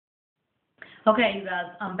Okay, you guys,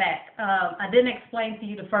 I'm back. I didn't explain to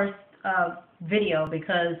you the first video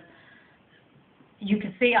because you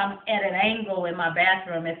can see I'm at an angle in my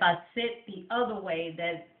bathroom. If I sit the other way,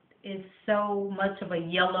 that is so much of a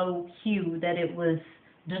yellow hue that it was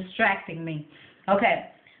distracting me.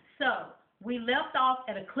 Okay, so we left off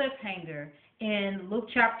at a cliffhanger in Luke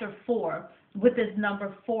chapter 4 with this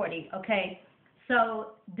number 40. Okay,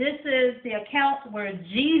 so this is the account where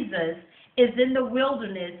Jesus is in the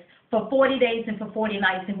wilderness for 40 days and for 40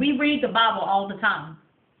 nights. And we read the Bible all the time.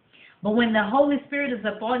 But when the Holy Spirit is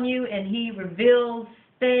upon you and He reveals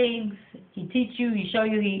things, He teach you, He show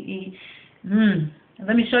you,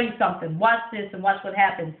 let me show you something. Watch this and watch what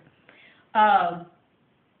happens. I'm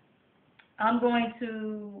going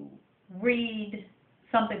to read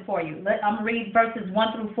something for you. I'm going to read verses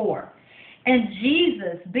 1 through 4. And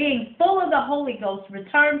Jesus, being full of the Holy Ghost,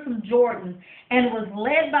 returned from Jordan and was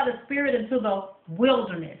led by the Spirit into the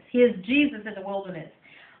wilderness. Here's Jesus in the wilderness.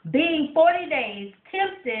 Being 40 days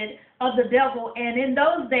tempted of the devil, and in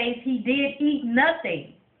those days he did eat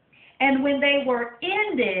nothing. And when they were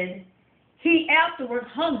ended, he afterward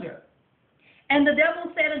hungered. And the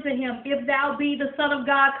devil said unto him, If thou be the Son of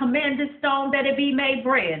God, command this stone that it be made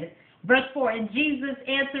bread. Verse 4, and Jesus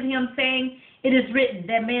answered him, saying, It is written,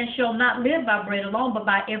 that man shall not live by bread alone, but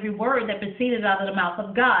by every word that proceedeth out of the mouth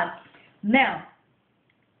of God. Now,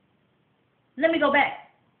 let me go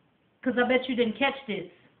back, because I bet you didn't catch this.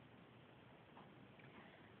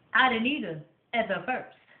 I didn't either at the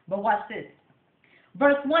first, but watch this.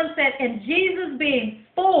 Verse 1 said, And Jesus, being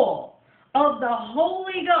full of the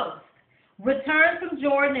Holy Ghost, returned from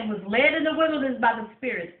Jordan and was led in the wilderness by the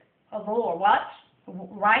Spirit of the Lord. Watch,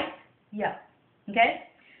 right? Yeah, okay?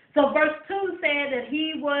 So verse 2 said that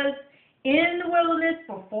he was in the wilderness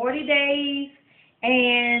for 40 days,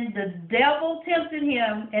 and the devil tempted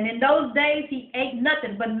him, and in those days he ate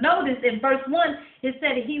nothing. But notice in verse 1, it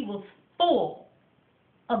said that he was full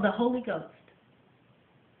of the Holy Ghost.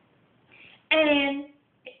 And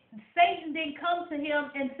Satan didn't come to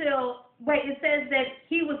him until, it says that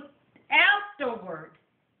he was, afterward,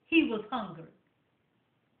 he was hungry.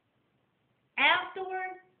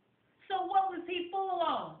 Afterward? So what was he full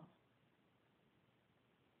on?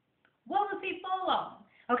 What was he full on?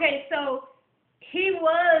 Okay, so he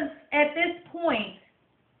was, at this point,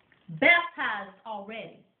 baptized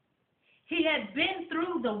already. He had been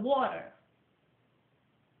through the water.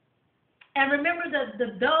 And remember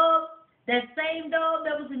the dove, that same dove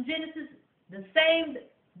that was in Genesis, the same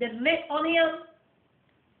that lit on him?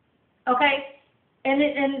 Okay?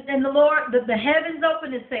 And the Lord, the heavens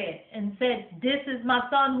opened and said, This is my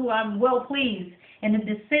son who I'm well pleased. And it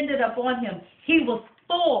descended upon him. He was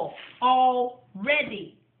full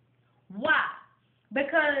already. Why?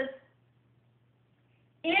 Because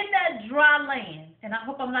in that dry land, and I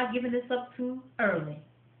hope I'm not giving this up too early,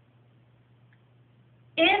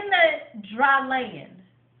 in the dry land,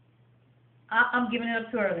 I'm giving it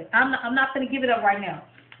up too early. I'm not going to give it up right now.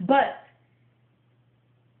 But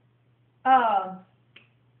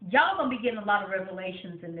y'all going to be getting a lot of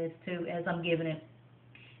revelations in this too as I'm giving it.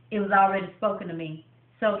 It was already spoken to me.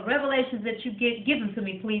 So the revelations that you get, give them to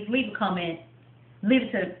me, please. Leave a comment. Leave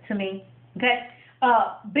it to me. Okay?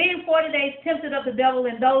 Being 40 days tempted of the devil,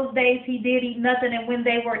 in those days he did eat nothing, and when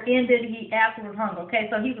they were ended, he afterward hungered. Okay,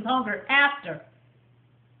 so he was hungry after.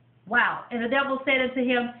 Wow. And the devil said unto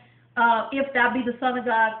him, If thou be the Son of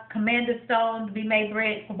God, command the stone to be made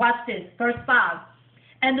bread. Watch this, verse 5.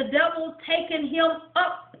 And the devil taken him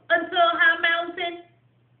up unto a high mountain.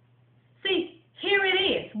 See, here it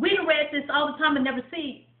is. We read this all the time and never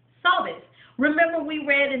saw this. Remember we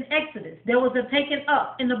read in Exodus, there was a taken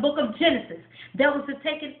up. In the book of Genesis, there was a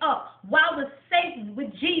taken up. Why was Satan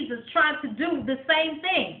with Jesus trying to do the same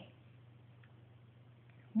thing?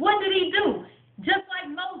 What did he do? Just like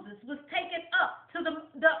Moses was taken up to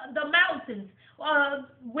the mountains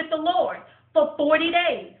with the Lord for 40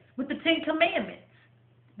 days with the 10 commandments.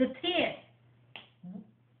 The 10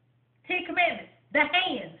 commandments, the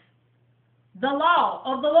hands, the law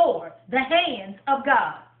of the Lord, the hands of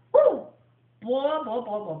God. Woo!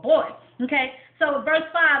 Boy. Okay, so verse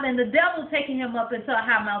 5, and the devil taking him up into a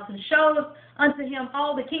high mountain showed unto him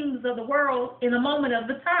all the kingdoms of the world in a moment of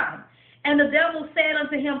the time. And the devil said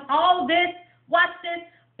unto him, all this, watch this,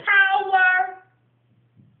 power,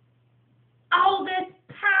 all this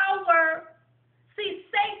power. See,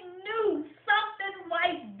 Satan knew something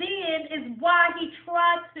right then is why he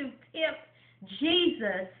tried to tempt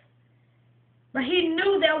Jesus. But he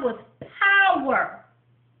knew there was power,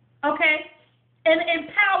 okay? And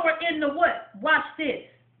power in the what? Watch this.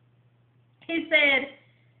 He said,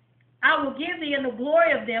 I will give thee in the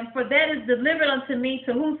glory of them, for that is delivered unto me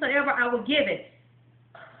to whomsoever I will give it.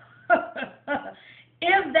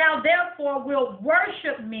 If thou therefore wilt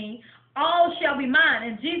worship me, all shall be mine.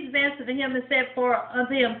 And Jesus answered him and said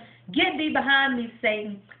unto him, Get thee behind me,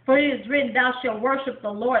 Satan, for it is written, Thou shalt worship the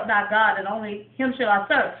Lord thy God, and only him shall I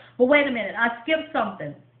serve. But wait a minute, I skipped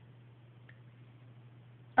something.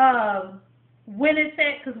 When it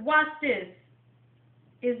said, because watch this.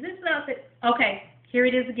 Is this not the, okay, here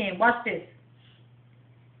it is again. Watch this.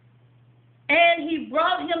 And he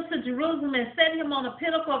brought him to Jerusalem and set him on the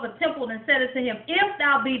pinnacle of the temple and said unto him, If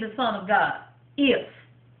thou be the Son of God, if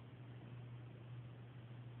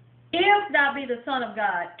thou be the Son of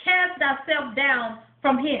God, cast thyself down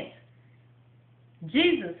from hence.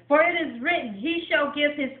 Jesus, for it is written, he shall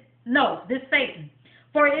give his, no, this Satan,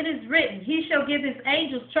 for it is written, he shall give his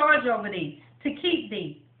angels charge over thee, to keep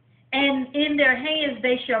thee, and in their hands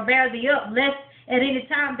they shall bear thee up, lest at any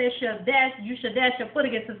time you shall dash your foot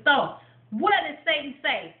against a stone. What did Satan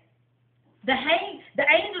say? The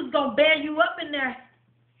angels going to bear you up in their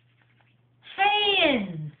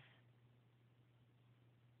hands.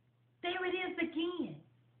 There it is again.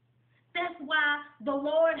 That's why the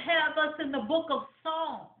Lord has us in the book of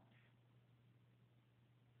Psalms.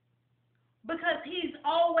 Because he's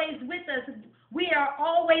always with us. We are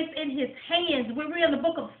always in his hands. When we're in the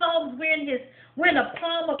book of Psalms, we're in the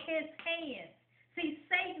palm of his hand. See,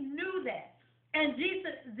 Satan knew that. And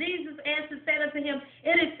Jesus answered, said unto him,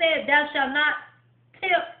 It is said, Thou shalt not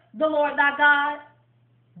tempt the Lord thy God.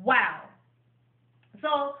 Wow.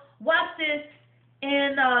 So watch this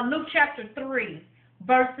in Luke chapter 3,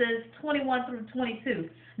 verses 21 through 22.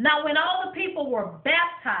 Now when all the people were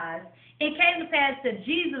baptized, it came to pass that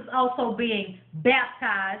Jesus also being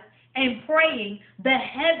baptized and praying, the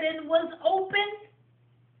heaven was opened.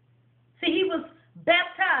 See, he was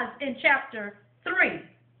baptized in chapter 3.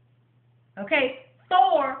 Okay,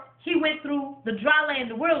 4, he went through the dry land,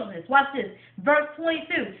 the wilderness. Watch this, verse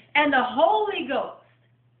 22. And the Holy Ghost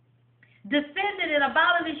descended in a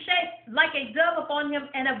bodily shape like a dove upon him,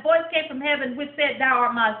 and a voice came from heaven which said, Thou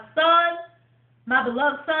art my Son, my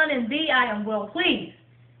beloved Son, in thee I am well pleased.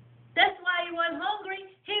 That's why he wasn't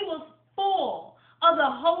hungry. He was full of the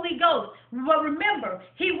Holy Ghost. But remember,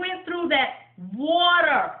 he went through that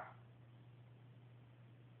water.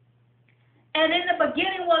 And in the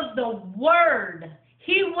beginning was the Word.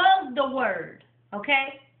 He was the Word.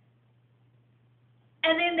 Okay?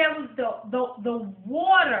 And then there was the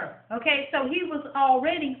water. Okay? So he was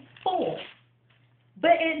already full.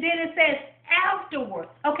 And then it says afterwards.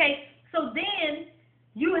 Okay? So then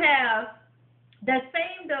you have that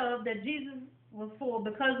same dove that Jesus was full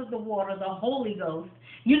because of the water, the Holy Ghost.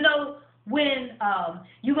 You know, when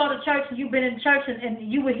you go to church and you've been in church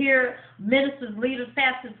and you would hear ministers, leaders,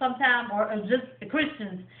 pastors sometime, or just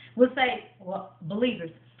Christians would say, well,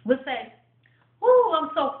 believers would say, "Oh, I'm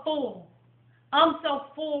so full. I'm so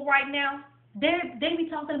full right now." They be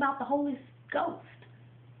talking about the Holy Ghost.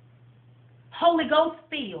 Holy Ghost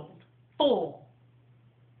filled, full.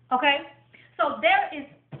 Okay? So there is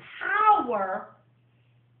power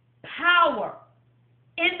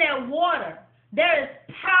in that water. There is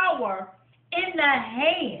power in the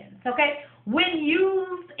hands, okay? When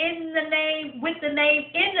used in the name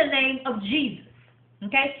of Jesus,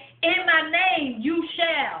 okay? In my name you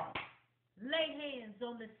shall lay hands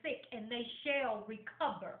on the sick and they shall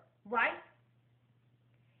recover, right?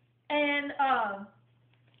 And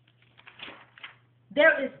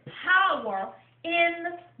there is power in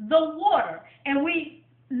the water. And we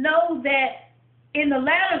know that in the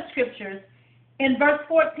latter scriptures, in verse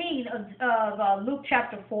 14 of Luke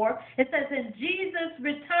chapter 4, it says, And Jesus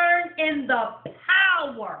returned in the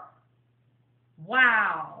power.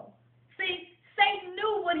 Wow. See, Satan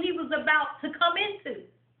knew what he was about to come into.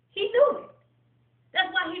 He knew it. That's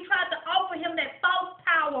why he tried to offer him that false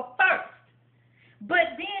power first.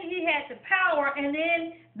 But then he had the power, and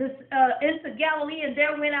then into Galilee, and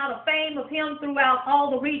there went out a fame of him throughout all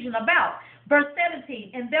the region about. Verse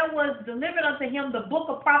 17, And there was delivered unto him the book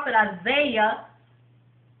of prophet Isaiah.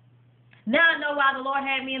 Now I know why the Lord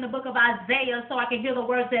had me in the book of Isaiah, so I can hear the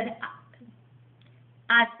words that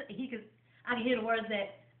I can hear the words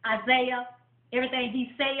that Isaiah, everything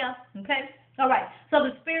he saith. Okay, all right. So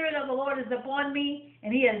the Spirit of the Lord is upon me,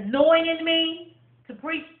 and He has anointed me to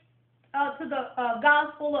preach to the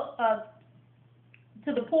gospel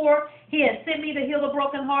to the poor. He has sent me to heal the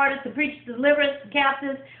brokenhearted, to preach deliverance to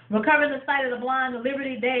captives, recovering the sight of the blind, the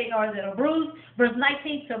liberty they are that are bruised. Verse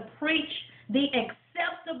 19, to preach the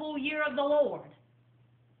acceptable year of the Lord.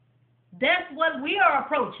 That's what we are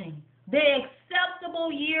approaching. The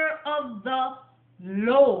acceptable year of the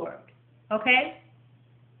Lord. Okay?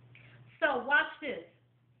 So watch this.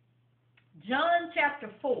 John chapter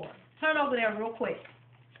 4. Turn over there real quick.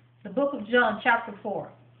 The book of John chapter 4.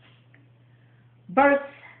 Verse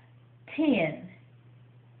 10.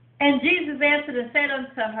 And Jesus answered and said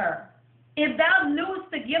unto her, If thou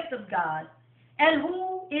knewest the gift of God, and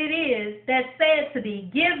who it is that said to thee,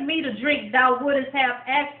 Give me to drink, thou wouldest have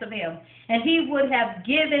asked of him, and he would have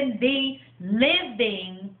given thee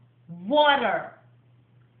living water.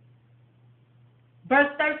 Verse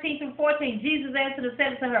 13 through 14, Jesus answered and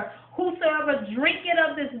said unto her, Whosoever drinketh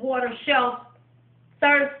of this water shall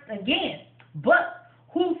thirst again, but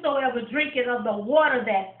whosoever drinketh of the water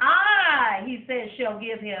that I, he says, shall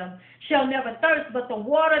give him, shall never thirst, but the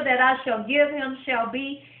water that I shall give him shall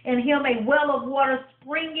be in him a well of water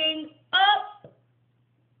springing up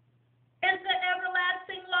into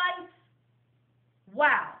everlasting life.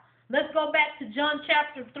 Wow. Let's go back to John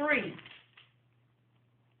chapter 3,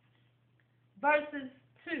 verses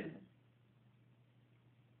 2.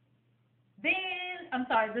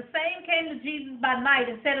 The same came to Jesus by night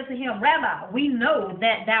and said unto him, Rabbi, we know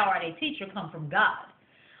that thou art a teacher come from God.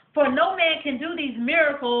 For no man can do these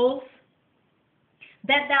miracles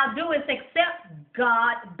that thou doest except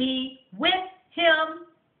God be with him.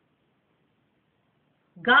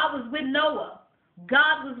 God was with Noah.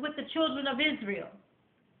 God was with the children of Israel.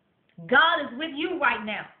 God is with you right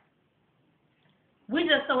now. We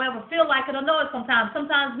just don't ever feel like it or know it sometimes.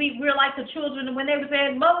 Sometimes we're like the children when they were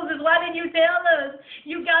saying, Moses, why didn't you tell us?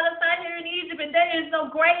 You got us out here in Egypt and there is no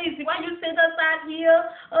grace. Why you sent us out here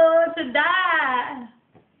to die?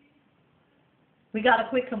 We got to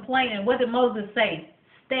quit complaining. What did Moses say?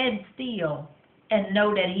 Stand still and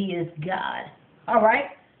know that he is God. All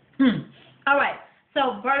right? All right.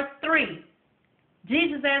 So verse 3.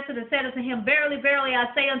 Jesus answered and said unto him, Verily, verily, I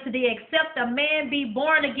say unto thee, except a man be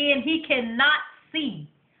born again, he cannot see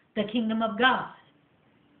the kingdom of God.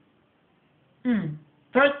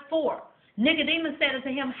 Verse 4. Nicodemus said unto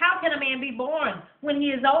him, How can a man be born when he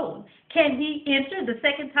is old? Can he enter the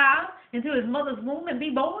second time into his mother's womb and be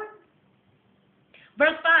born?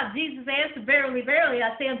 Verse 5. Jesus answered, Verily, verily,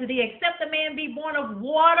 I say unto thee, except a man be born of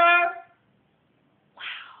water,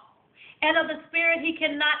 and of the Spirit, he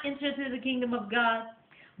cannot enter into the kingdom of God.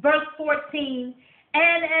 Verse 14.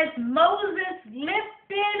 And as Moses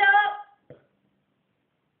lifted up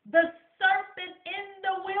the serpent in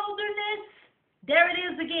the wilderness, there it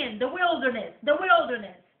is again, the wilderness.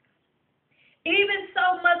 Even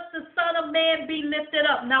so must the Son of Man be lifted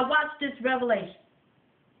up. Now watch this revelation.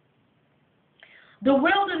 The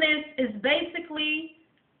wilderness is basically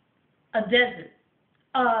a desert,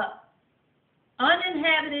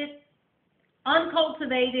 uninhabited,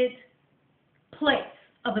 uncultivated place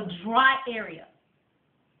of a dry area.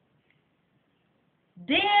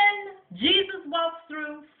 Then Jesus walks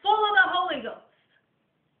through full of the Holy Ghost,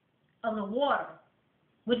 of the water,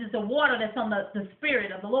 which is the water that's on the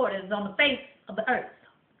Spirit of the Lord, is on the face of the earth.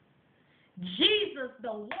 Jesus,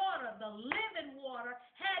 the water, the living water,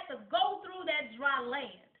 had to go through that dry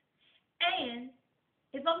land. And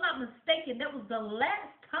if I'm not mistaken, that was the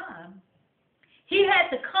last time he had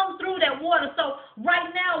to come through that water. So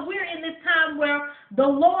right now we're in this time where the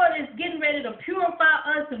Lord is getting ready to purify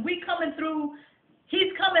us, and he's coming through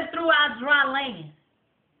our dry land.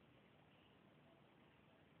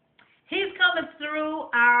 He's coming through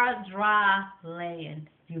our dry land,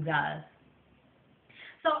 you guys.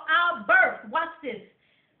 So our birth, watch this,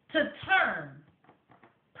 to term,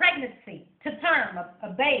 pregnancy, to term, a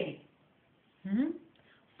baby,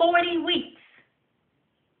 40 weeks.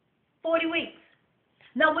 40 weeks.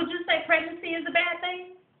 Now, would you say pregnancy is a bad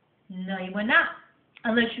thing? No, you would not,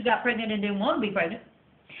 unless you got pregnant and didn't want to be pregnant.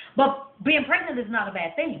 But being pregnant is not a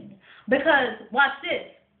bad thing, because, watch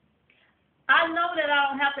this, I know that I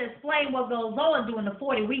don't have to explain what goes on during the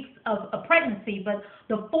 40 weeks of pregnancy, but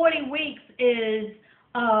the 40 weeks is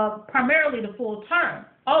primarily the full term.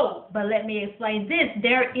 Oh, but let me explain this.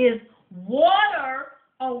 There is water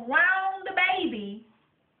around the baby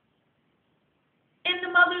in the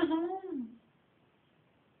mother's womb.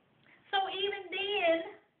 So even then,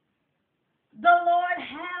 the Lord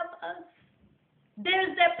have us.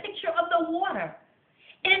 There's that picture of the water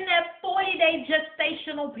in that 40-day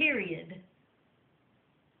gestational period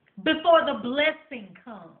before the blessing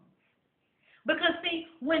comes. Because see,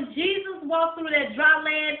 when Jesus walked through that dry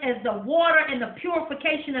land as the water and the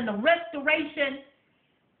purification and the restoration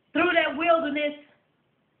through that wilderness,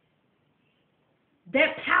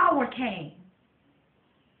 that power came.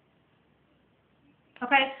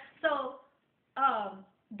 Okay, so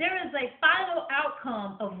there is a final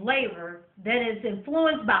outcome of labor that is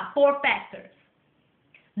influenced by 4 factors.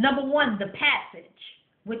 Number 1, the passage,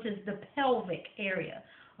 which is the pelvic area.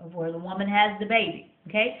 of where the woman has the baby.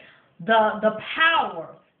 Okay? The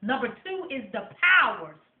powers. Number 2 is the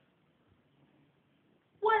powers.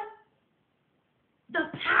 What?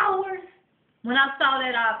 The powers? When I saw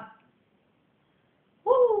that,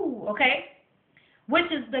 okay? Which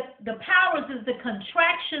is the powers is the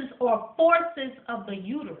contractions or forces of the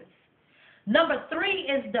uterus. Number 3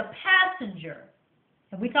 is the passenger.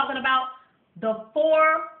 And we're talking about the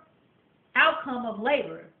 4 outcome of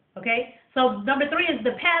labor, okay? So number 3 is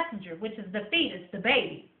the passenger, which is the fetus, the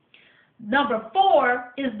baby. Number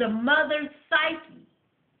 4 is the mother's psyche,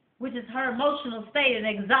 which is her emotional state and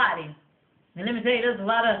anxiety. And let me tell you, there's a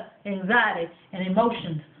lot of anxiety and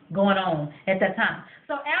emotions going on at that time.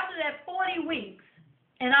 So after that 40 weeks,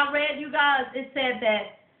 and I read, you guys, it said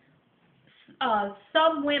that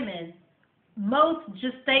some women, most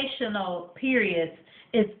gestational periods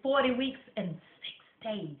is 40 weeks and 6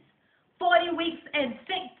 days. 40 weeks and 6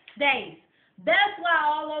 days. That's why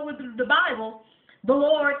all over the Bible, the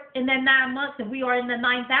Lord in that 9 months, and we are in the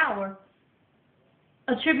 9th hour,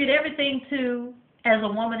 attribute everything to as a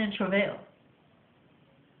woman in travail.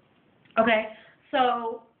 Okay,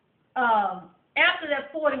 so after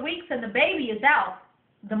that 40 weeks and the baby is out,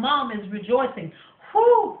 the mom is rejoicing.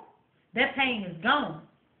 Whew, that pain is gone.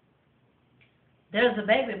 There's a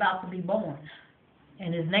baby about to be born,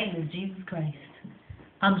 and his name is Jesus Christ.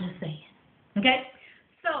 I'm just saying. Okay?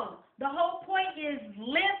 So, the whole point is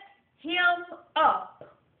lift him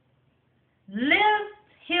up. Lift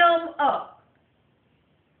him up.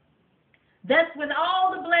 That's when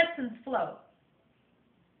all the blessings flow.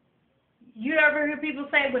 You ever hear people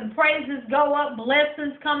say when praises go up,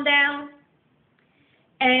 blessings come down?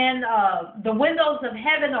 And the windows of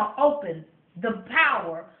heaven are open. The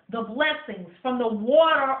power, the blessings from the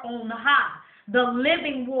water on high, the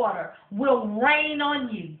living water will rain on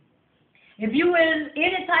you. If you're in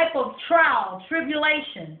any type of trial,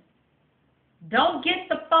 tribulation, don't get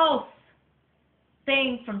the false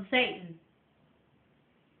thing from Satan.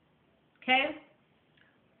 Okay?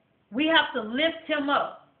 We have to lift him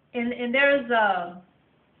up. And there's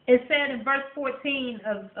it said in verse 14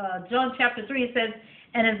 of John chapter 3, it says,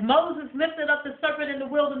 and as Moses lifted up the serpent in the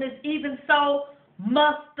wilderness, even so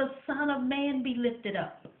must the Son of Man be lifted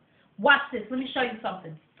up. Watch this. Let me show you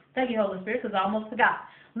something. Thank you, Holy Spirit, because I almost forgot.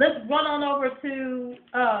 Let's run on over to,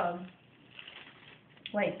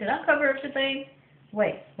 wait, did I cover everything?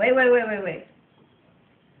 Wait.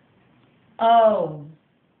 Oh,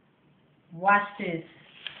 watch this.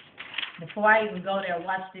 Before I even go there,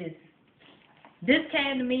 watch this. This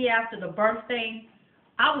came to me after the birth thing.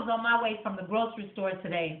 I was on my way from the grocery store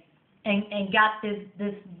today and got this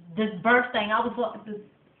birth thing. I was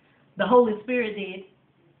the Holy Spirit did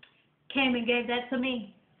came and gave that to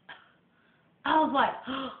me. I was like,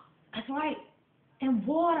 oh, that's right. And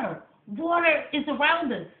water is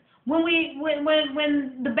around us when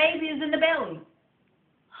the baby is in the belly.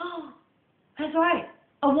 Oh, that's right.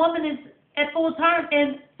 A woman is at full term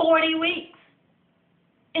in 40 weeks.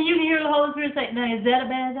 And you can hear the Holy Spirit say, now, is that a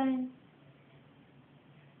bad thing?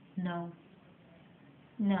 No.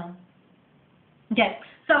 Okay,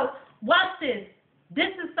 so watch this.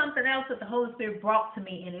 This is something else that the Holy Spirit brought to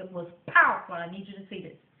me, and it was powerful. I need you to see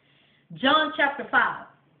this. John chapter 5,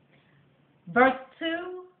 verse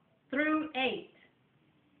 2 through 8.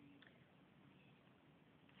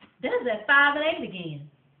 There's that 5 and 8 again.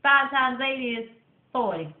 5 times 8 is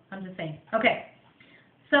 40. I'm just saying. Okay,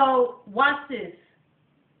 so watch this.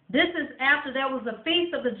 This is after there was a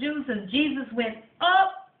feast of the Jews, and Jesus went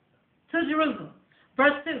up to Jerusalem.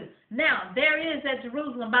 Verse 2. Now, there is at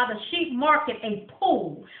Jerusalem by the sheep market a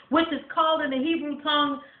pool, which is called in the Hebrew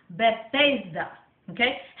tongue Bethesda,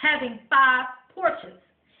 okay, having 5 porches.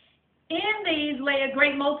 In these lay a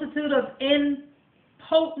great multitude of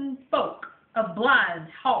impotent folk, of blind,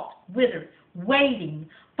 halt, withered, waiting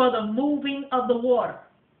for the moving of the water.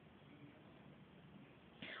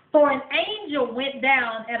 For an angel went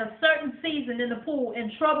down at a certain season in the pool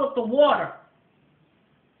and troubled the water.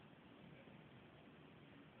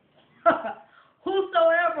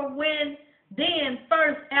 Whosoever when then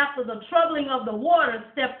first after the troubling of the water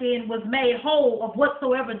stepped in was made whole of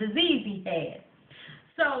whatsoever disease he had.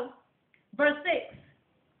 So, verse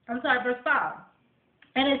 5.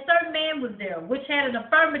 And a certain man was there, which had an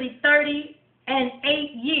infirmity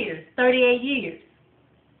 38 years.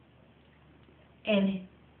 And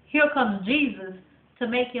here comes Jesus to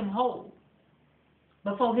make him whole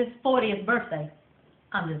before his 40th birthday.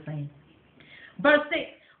 I'm just saying. Verse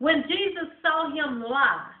 6. When Jesus saw him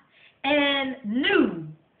lie and knew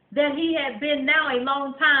that he had been now a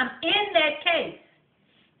long time in that case,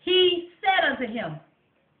 he said unto him,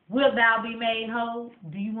 wilt thou be made whole?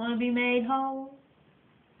 Do you want to be made whole?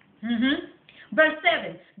 Verse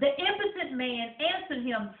 7, the impotent man answered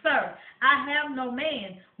him, Sir, I have no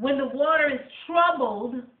man when the water is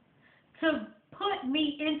troubled to put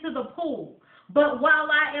me into the pool. But while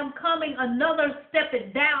I am coming, another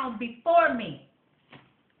steppeth down before me.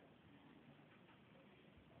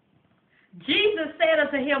 Jesus said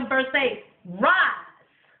unto him, verse 8, Rise,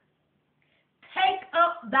 take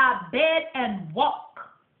up thy bed and walk.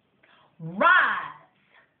 Rise.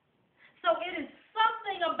 So it is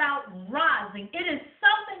something about rising. It is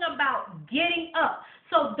something about getting up.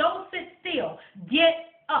 So don't sit still. Get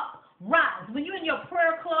up. Rise. When you're in your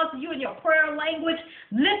prayer closet, you're in your prayer language,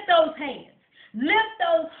 lift those hands. Lift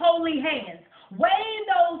those holy hands. Wave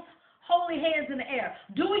those holy hands in the air.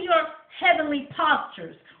 Do your heavenly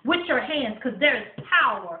postures with your hands, because there is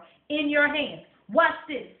power in your hands. Watch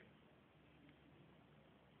this.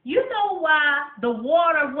 You know why the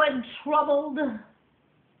water wasn't troubled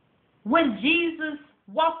when Jesus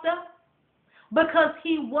walked up? Because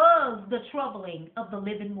he was the troubling of the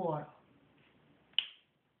living water.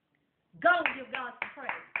 Go and give God some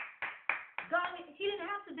praise. He didn't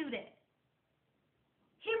have to do that.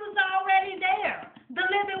 He was already there. The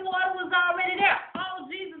living water was already there. All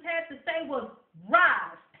Jesus had to say was,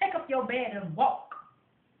 Rise, take up your bed and walk.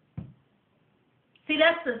 See,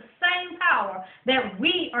 that's the same power that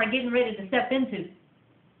we are getting ready to step into.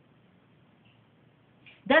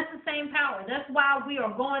 That's the same power. That's why we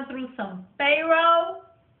are going through some Pharaoh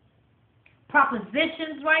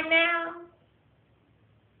propositions right now.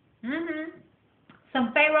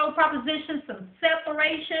 Some Pharaoh propositions, some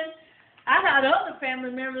separation. I got other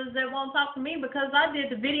family members that won't talk to me because I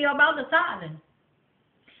did the video about the tithing.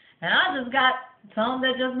 And I just got some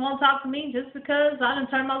that just won't talk to me just because I done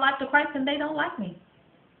turned my life to Christ and they don't like me.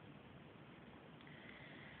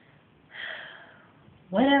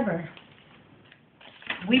 Whatever.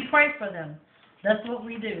 We pray for them. That's what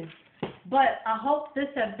we do. But I hope this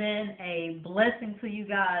has been a blessing to you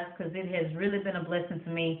guys, because it has really been a blessing to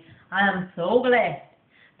me. I am so glad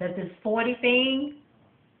that this 40 thing,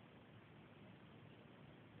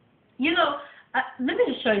 you know, let me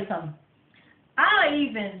just show you something. I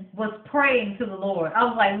even was praying to the Lord. I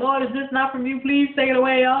was like, Lord, is this not from you? Please take it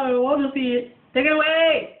away. I don't want to see it. Take it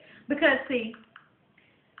away. Because, see,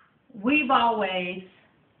 we've always,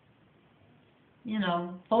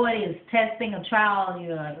 40 is testing a trial, and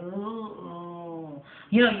you're like, ooh.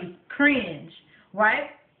 You cringe, right?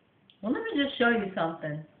 Well, let me just show you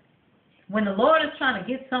something. When the Lord is trying to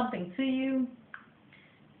get something to you,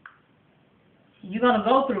 you're going to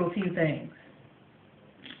go through a few things.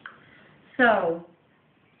 So,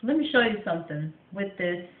 let me show you something with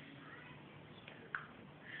this.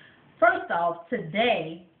 First off,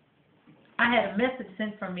 today, I had a message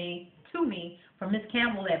sent to me from Miss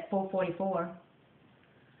Campbell at 4:44.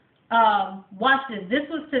 Watch this. This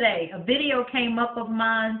was today. A video came up of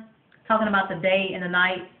mine talking about the day and the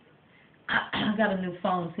night. I got a new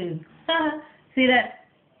phone too. See that?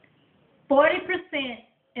 40%,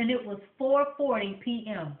 and it was 4:40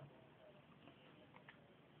 p.m.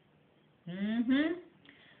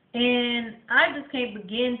 And I just can't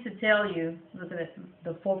begin to tell you. Look at it,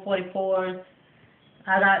 the 444s.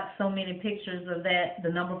 I got so many pictures of that. The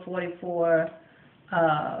number 44.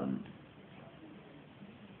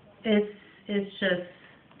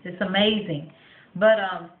 It's amazing. But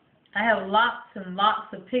I have lots and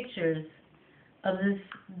lots of pictures of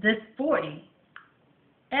this 40.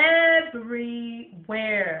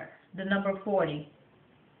 Everywhere, the number 40.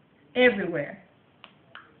 Everywhere.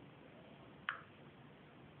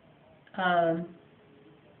 I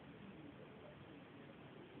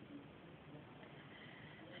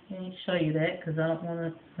can't show you that because I don't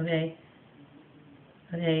want to.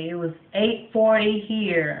 Okay, it was 8:40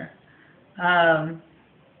 here. I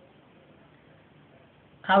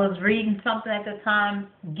was reading something at the time,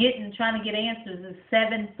 trying to get answers. It's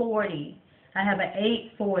 7:40. I have an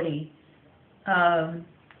 8:40.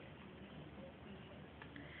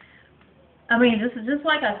 This is just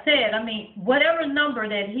like I said. Whatever number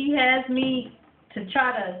that he has me to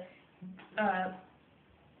try to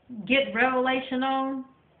get revelation on,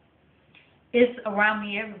 it's around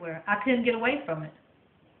me everywhere. I couldn't get away from it.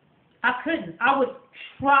 I couldn't. I would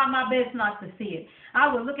try my best not to see it.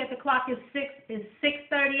 I would look at the clock. It's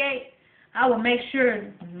 6:38. I would make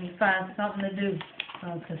sure let me find something to do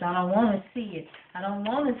because I don't want to see it. I don't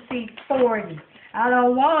want to see 40. I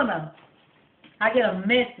don't want to. I get a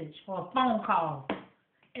message or a phone call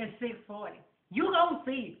at 6:40. You gonna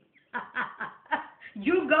see it.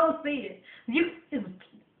 You gonna see it. It's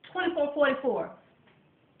 24:44.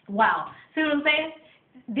 Wow. See what I'm saying?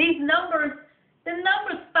 These numbers, the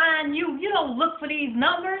numbers find you. You don't look for these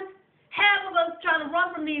numbers. Half of us trying to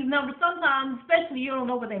run from these numbers sometimes, especially you don't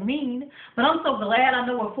know what they mean. But I'm so glad I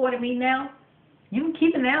know what 40 mean now. You can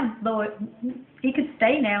keep it now, Lord. He could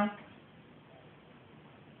stay now.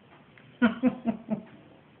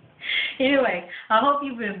 Anyway, I hope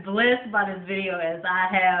you've been blessed by this video as I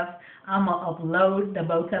have. I'm going to upload the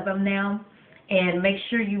both of them now. And make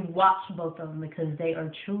sure you watch both of them because they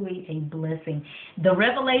are truly a blessing. The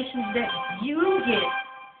revelations that you get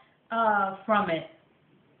from it,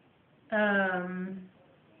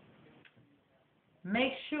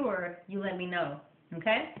 make sure you let me know.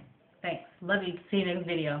 Okay? Thanks. Love you. See you next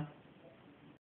video.